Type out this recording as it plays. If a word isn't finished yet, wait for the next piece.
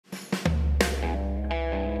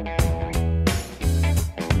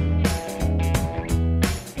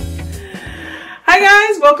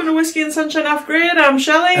welcome to Whiskey and Sunshine Off-Grid. I'm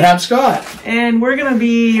Shelly. And I'm Scott. And we're going to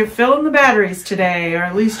be filling the batteries today, or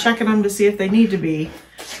at least checking them to see if they need to be.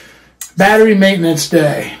 Battery maintenance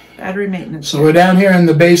day. Battery maintenance. So we're down here in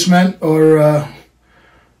the basement, or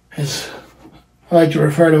as I like to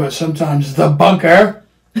refer to it sometimes, the bunker.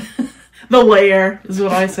 The lair is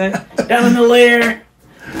what I say. Down in the lair.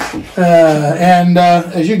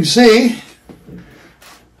 As you can see,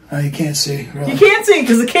 you can't see, really. You can't see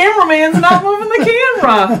because the cameraman's not moving the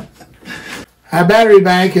camera. Our battery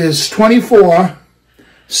bank is 24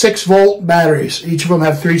 6-volt batteries. Each of them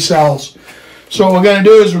have 3 cells. So what we're going to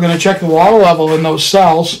do is we're going to check the water level in those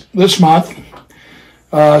cells this month.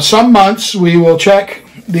 Some months we will check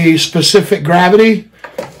the specific gravity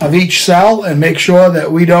of each cell and make sure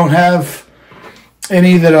that we don't have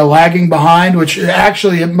any that are lagging behind, which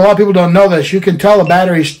actually, a lot of people don't know this. You can tell a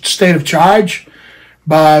battery's state of charge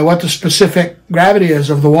by what the specific gravity is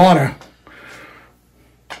of the water.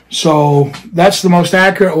 So that's the most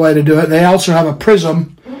accurate way to do it. They also have a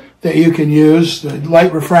prism that you can use. The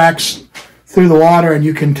light refracts through the water and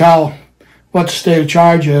you can tell what the state of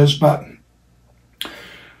charge is. But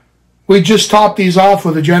we just topped these off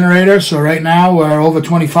with a generator. So right now we're over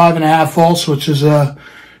 25.5 volts, which is a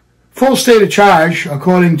full state of charge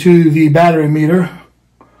according to the battery meter.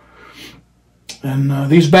 And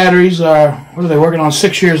these batteries are, what are they working on,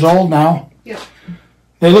 6 years old now? Yep.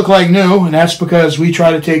 They look like new, and that's because we try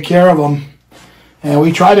to take care of them. And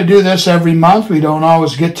we try to do this every month. We don't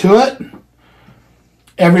always get to it.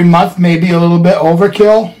 Every month may be a little bit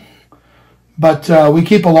overkill. But we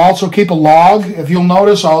also keep a log. If you'll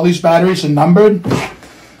notice, all these batteries are numbered.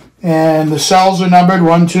 And the cells are numbered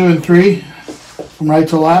 1, 2, and 3. From right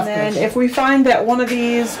to left. And if we find that one of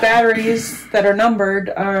these batteries that are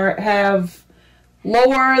numbered have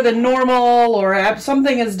lower than normal or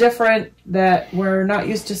something is different that we're not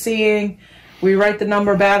used to seeing, we write the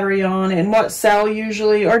number battery on and what cell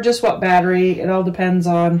usually, or just what battery. It all depends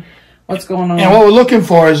on what's going on. And what we're looking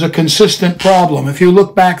for is a consistent problem. If you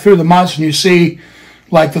look back through the months and you see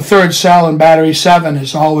like the 3rd cell in battery 7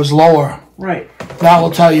 is always lower. Right. That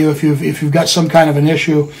will tell you if you've got some kind of an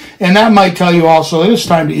issue. And that might tell you also it is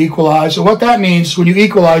time to equalize. So what that means, when you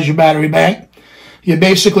equalize your battery bank, you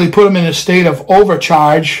basically put them in a state of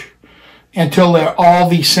overcharge until they're all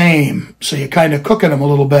the same. So you're kind of cooking them a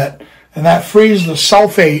little bit. And that frees the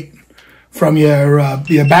sulfate from your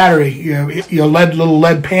battery, your little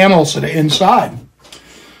lead panels that are inside.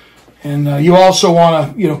 And you also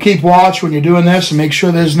want to keep watch when you're doing this and make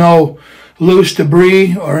sure there's no loose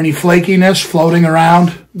debris or any flakiness floating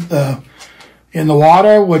around in the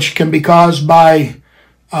water, which can be caused by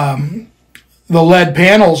the lead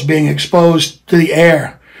panels being exposed to the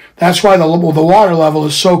air. That's why the water level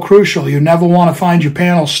is so crucial. You never want to find your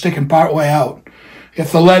panels sticking part way out.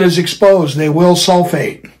 If the lead is exposed, they will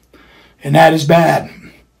sulfate, and that is bad.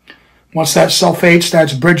 Once that sulfate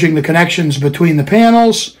starts bridging the connections between the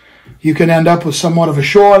panels, you can end up with somewhat of a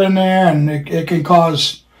short in there, and it can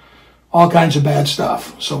cause all kinds of bad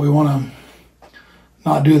stuff. So we want to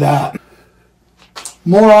not do that.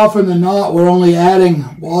 More often than not, we're only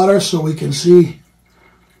adding water so we can see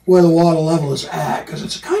where the water level is at, because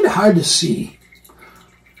it's kind of hard to see.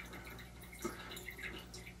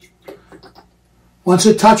 Once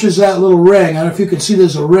it touches that little ring, I don't know if you can see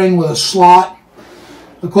there's a ring with a slot.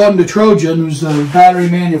 According to Trojan, who's the battery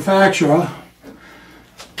manufacturer,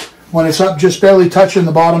 when it's up just barely touching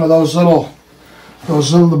the bottom of the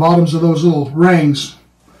bottoms of those little rings,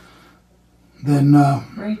 then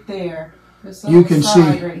right there. This you can see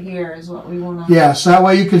right here is what we want to. Yes, that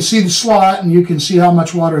way you can see the slot and you can see how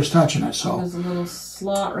much water is touching it. So there's a little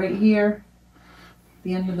slot right here,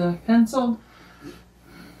 the end of the pencil.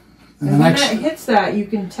 And when that hits that, you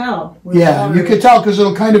can tell. Yeah, you can tell because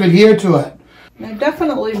it'll kind of adhere to it. They're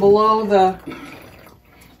definitely below the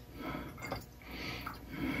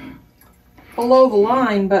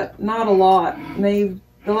line, but not a lot. The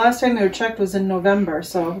last time they were checked was in November,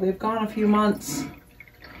 so they've gone a few months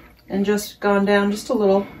and just gone down just a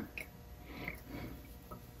little.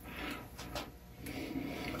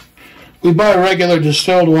 We buy regular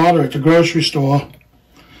distilled water at the grocery store.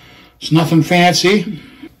 It's nothing fancy.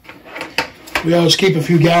 We always keep a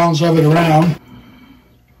few gallons of it around.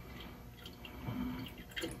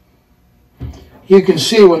 You can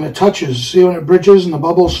see when it touches, see when it bridges and the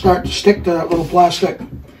bubbles start to stick to that little plastic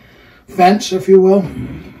fence, if you will.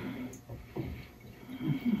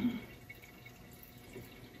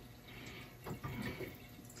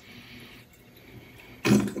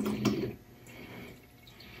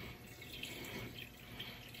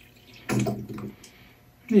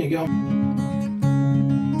 There you go.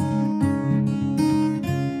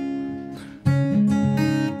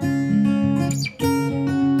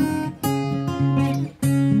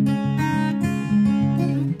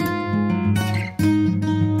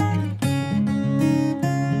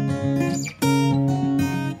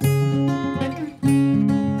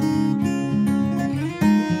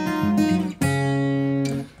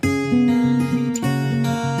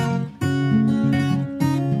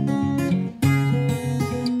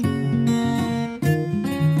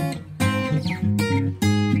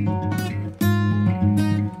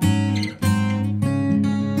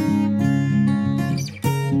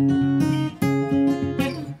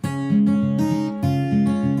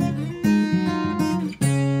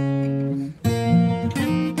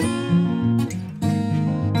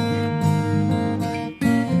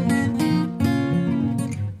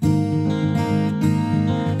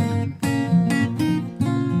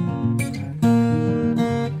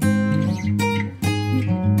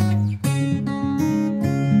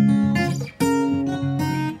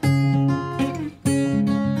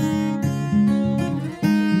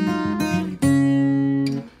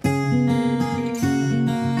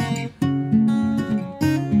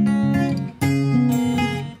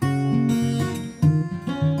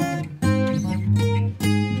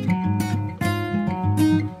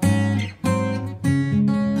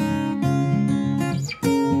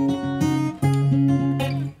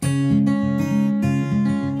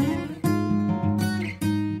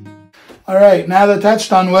 All right, now that that's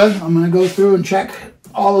done with, I'm going to go through and check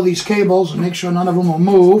all of these cables and make sure none of them will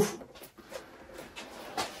move.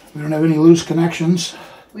 We don't have any loose connections.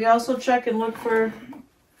 We also check and look for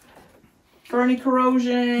any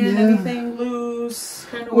corrosion, anything loose,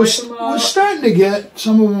 kind of wipe them We're out. starting to get,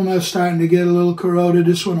 some of them are starting to get a little corroded.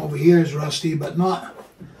 This one over here is rusty, but not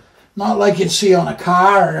like you'd see on a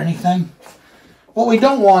car or anything. What we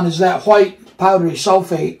don't want is that white powdery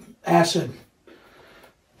sulfate acid.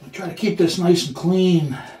 I try to keep this nice and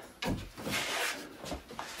clean.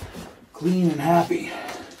 Clean and happy.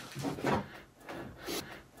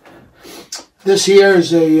 This here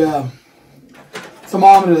is a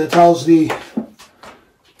thermometer that tells the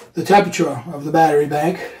temperature of the battery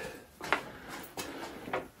bank.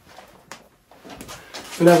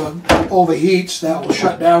 If it ever overheats, that will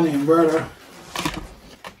shut down the inverter.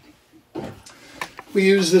 We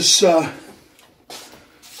use this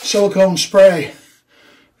silicone spray,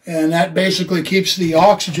 and that basically keeps the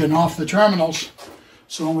oxygen off the terminals.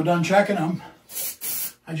 So when we're done checking them,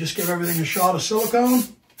 I just give everything a shot of silicone.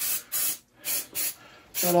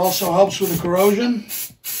 That also helps with the corrosion.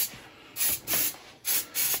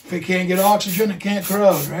 If it can't get oxygen, it can't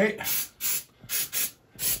corrode, right?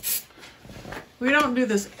 We don't do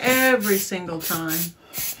this every single time.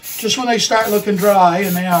 Just when they start looking dry,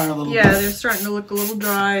 and they are a little bit. They're starting to look a little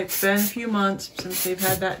dry. It's been a few months since they've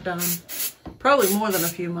had that done. Probably more than a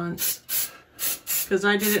few months. Because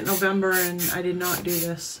I did it in November and I did not do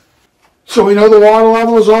this. So we know the water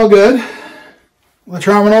level is all good. The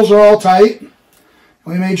terminals are all tight.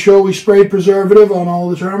 We made sure we sprayed preservative on all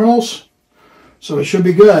the terminals. So it should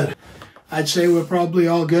be good. I'd say we're probably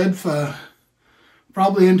all good for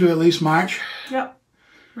probably into at least March. Yep,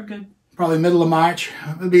 we're good. Probably middle of March.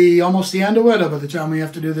 It'll be almost the end of winter by the time we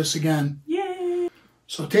have to do this again. Yay!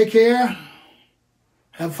 So take care.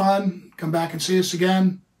 Have fun. Come back and see us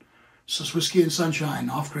again. This is Whiskey and Sunshine,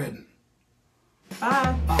 Off Grid.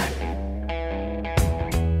 Bye. Bye.